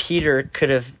Peter could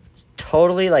have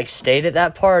totally like stayed at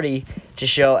that party to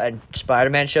show, and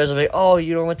Spider-Man shows up like, oh,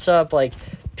 you know what's up? Like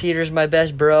Peter's my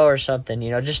best bro or something,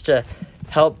 you know, just to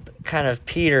help kind of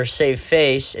Peter save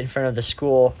face in front of the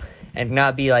school and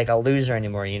not be like a loser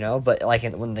anymore, you know? But like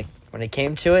when it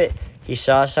came to it, he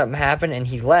saw something happen and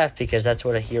he left because that's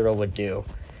what a hero would do.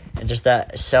 And just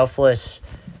that selfless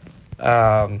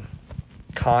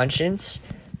conscience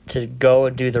to go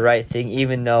and do the right thing,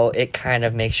 even though it kind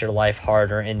of makes your life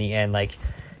harder in the end, like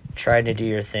trying to do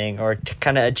your thing or to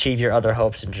kind of achieve your other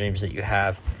hopes and dreams that you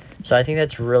have. So I think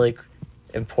that's really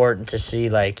important to see,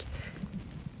 like,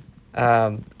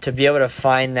 to be able to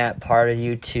find that part of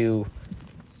you to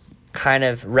kind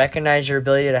of recognize your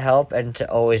ability to help and to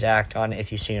always act on it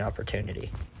if you see an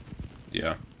opportunity.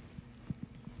 Yeah,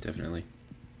 definitely.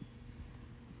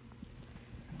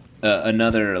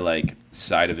 Another like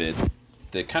side of it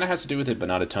that kind of has to do with it, but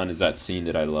not a ton, is that scene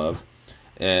that I love,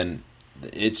 and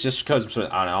it's just because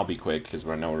I'll be quick because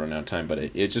I know we're running out of time. But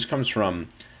it just comes from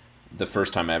the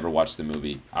first time I ever watched the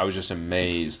movie. I was just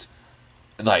amazed,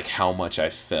 like how much I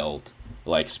felt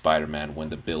like Spider-Man when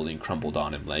the building crumbled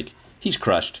on him. Like he's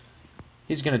crushed,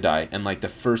 he's gonna die, and like the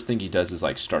first thing he does is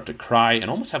like start to cry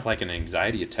and almost have like an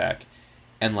anxiety attack,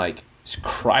 and like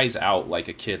cries out like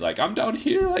a kid, like I'm down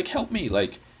here, like help me,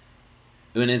 like.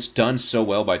 And it's done so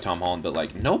well by Tom Holland, but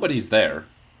like nobody's there.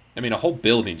 I mean, a whole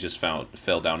building just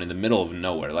fell down in the middle of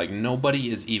nowhere. Like nobody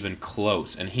is even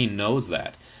close, and he knows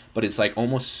that. But it's like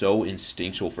almost so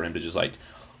instinctual for him to just like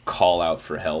call out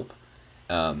for help.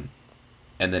 And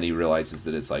then he realizes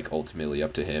that it's like ultimately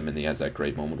up to him, and he has that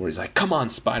great moment where he's like, "Come on,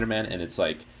 Spider-Man!" And it's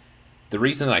like the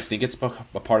reason that I think it's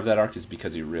a part of that arc is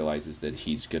because he realizes that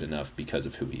he's good enough because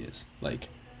of who he is. Like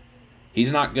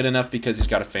he's not good enough because he's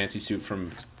got a fancy suit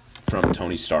from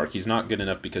Tony Stark. He's not good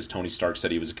enough because Tony Stark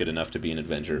said he was good enough to be an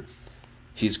Avenger.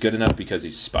 He's good enough because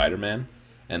he's Spider-Man,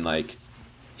 and like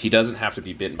he doesn't have to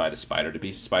be bitten by the spider to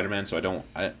be Spider-Man. So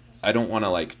I don't want to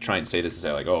like try and say this and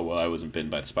say like, oh well, I wasn't bitten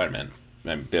by the Spider-Man.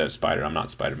 I'm bit by a spider. I'm not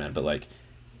Spider-Man, but like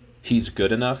he's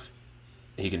good enough.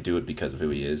 He can do it because of who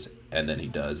he is, and then he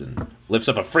does, and lifts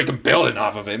up a freaking building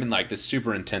off of him in like this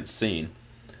super intense scene,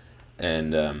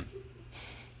 and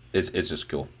it's just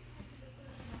cool.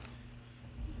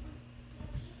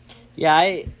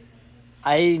 Yeah,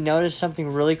 I noticed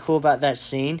something really cool about that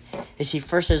scene is he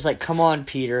first says, like, come on,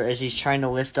 Peter, as he's trying to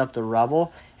lift up the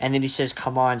rubble, and then he says,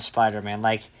 come on, Spider-Man.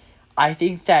 Like, I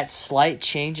think that slight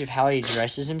change of how he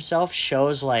addresses himself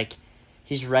shows, like,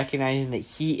 he's recognizing that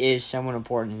he is someone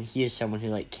important and he is someone who,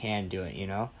 like, can do it, you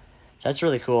know? That's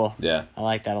really cool. Yeah. I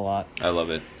like that a lot. I love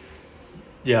it.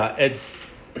 Yeah, it's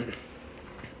I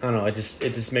don't know. It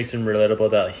just makes him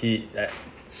relatable that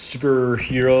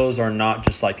superheroes are not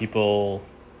just like people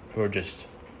who are just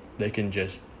they can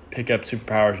just pick up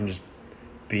superpowers and just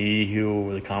be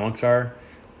who the comics are,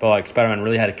 but like Spider-Man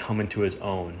really had to come into his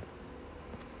own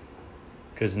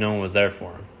because no one was there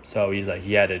for him. So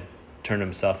he had to turn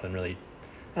himself and really,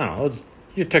 I don't know.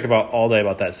 You could talk about all day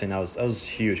about that scene. That was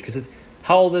huge because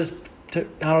how old is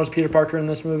Peter Parker in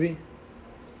this movie?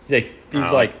 He's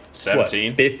like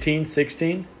 17, what, 15,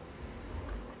 16?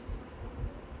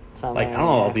 Something I don't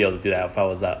know if I'll be able to do that if I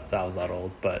was that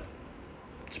old, but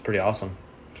it's pretty awesome.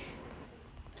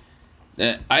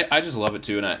 I just love it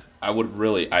too, and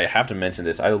I have to mention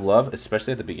this. I love,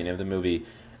 especially at the beginning of the movie,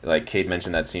 like Cade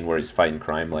mentioned that scene where he's fighting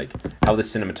crime, like how the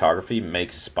cinematography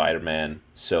makes Spider-Man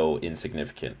so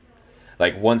insignificant.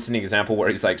 Like once an example where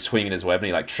he's like swinging his web and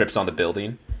he like trips on the building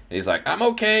and he's like, I'm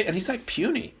okay, and he's like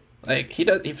puny. Like he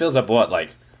fills up what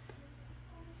like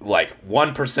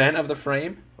 1% of the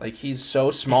frame. Like he's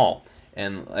so small,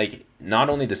 and like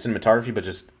not only the cinematography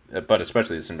but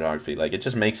especially the cinematography, like it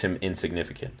just makes him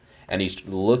insignificant. And he's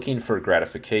looking for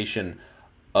gratification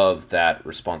of that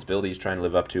responsibility he's trying to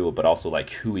live up to, but also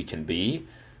like who he can be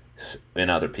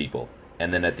in other people.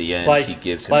 And then at the end, he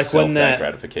gives himself that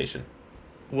gratification.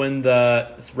 When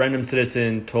the random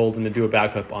citizen told him to do a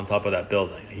backflip on top of that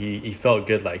building, he felt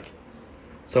good, like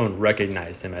someone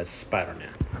recognized him as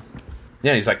Spider-Man.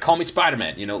 Yeah, he's like, call me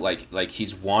Spider-Man. You know, like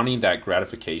he's wanting that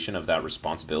gratification of that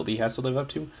responsibility he has to live up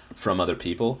to from other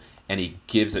people, and he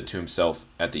gives it to himself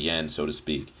at the end, so to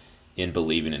speak, in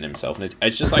believing in himself. And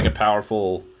it's just like a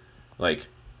powerful, like,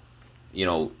 you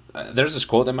know, there's this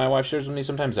quote that my wife shares with me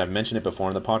sometimes. I've mentioned it before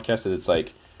in the podcast, that it's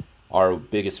like, our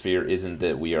biggest fear isn't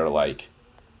that we are like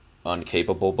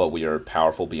incapable, but we are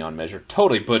powerful beyond measure.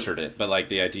 Totally butchered it, but like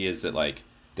the idea is that like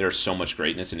there's so much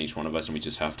greatness in each one of us, and we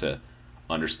just have to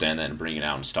understand that and bring it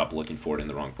out and stop looking for it in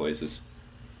the wrong places.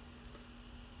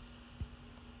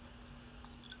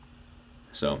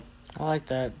 So I like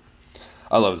that.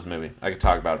 I love this movie. I could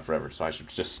talk about it forever, so I should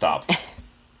just stop.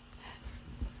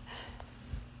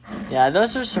 Yeah,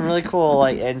 those are some really cool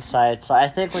like insights. I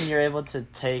think when you're able to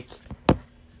take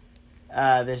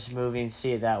this movie and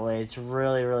see it that way, it's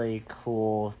really, really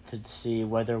cool to see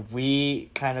whether we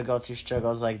kind of go through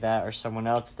struggles like that or someone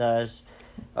else does.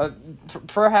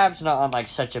 Perhaps not on like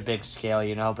such a big scale,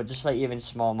 you know, but just like even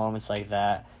small moments like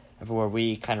that where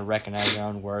we kind of recognize our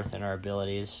own worth and our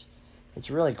abilities. It's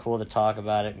really cool to talk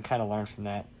about it and kind of learn from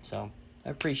that. So I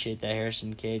appreciate that, Harrison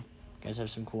and Cade. You guys have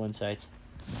some cool insights.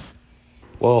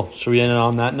 Well, should we end it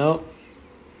on that note?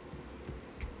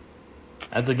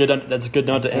 That's a good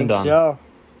note to end on.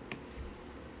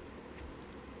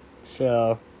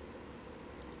 So,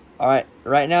 all right.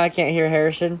 Right now, I can't hear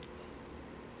Harrison.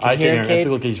 I can't hear him. I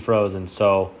think he's frozen.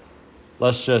 So,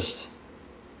 let's just.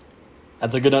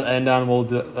 That's a good note to end on.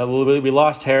 We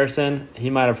lost Harrison. He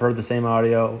might have heard the same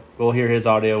audio. We'll hear his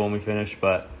audio when we finish.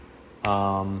 But,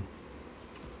 yeah.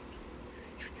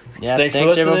 Thanks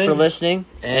everyone for listening.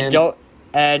 And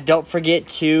don't forget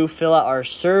to fill out our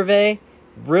survey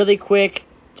really quick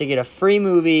to get a free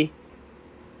movie.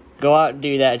 Go out and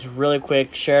do that. It's really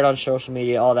quick. Share it on social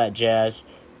media, all that jazz.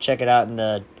 Check it out in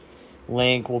the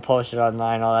link. We'll post it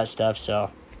online, all that stuff. So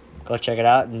go check it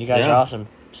out. And you guys are awesome.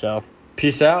 So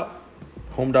peace out,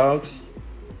 home dogs.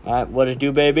 All right, what it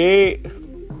do, baby?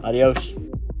 Adios.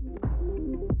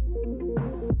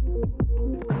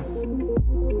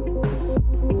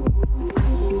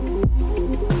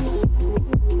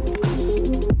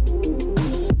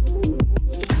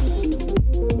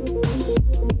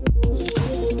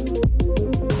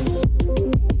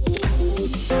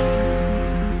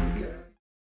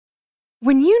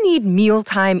 When you need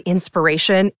mealtime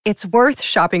inspiration, it's worth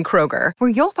shopping Kroger, where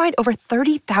you'll find over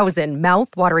 30,000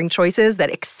 mouth-watering choices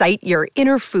that excite your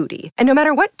inner foodie. And no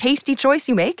matter what tasty choice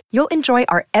you make, you'll enjoy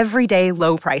our everyday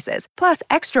low prices, plus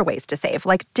extra ways to save,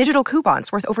 like digital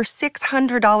coupons worth over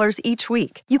 $600 each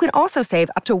week. You can also save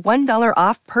up to $1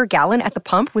 off per gallon at the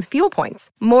pump with fuel points.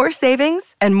 More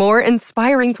savings and more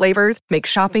inspiring flavors make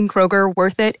shopping Kroger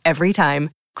worth it every time.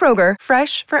 Kroger,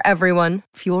 fresh for everyone.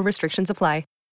 Fuel restrictions apply.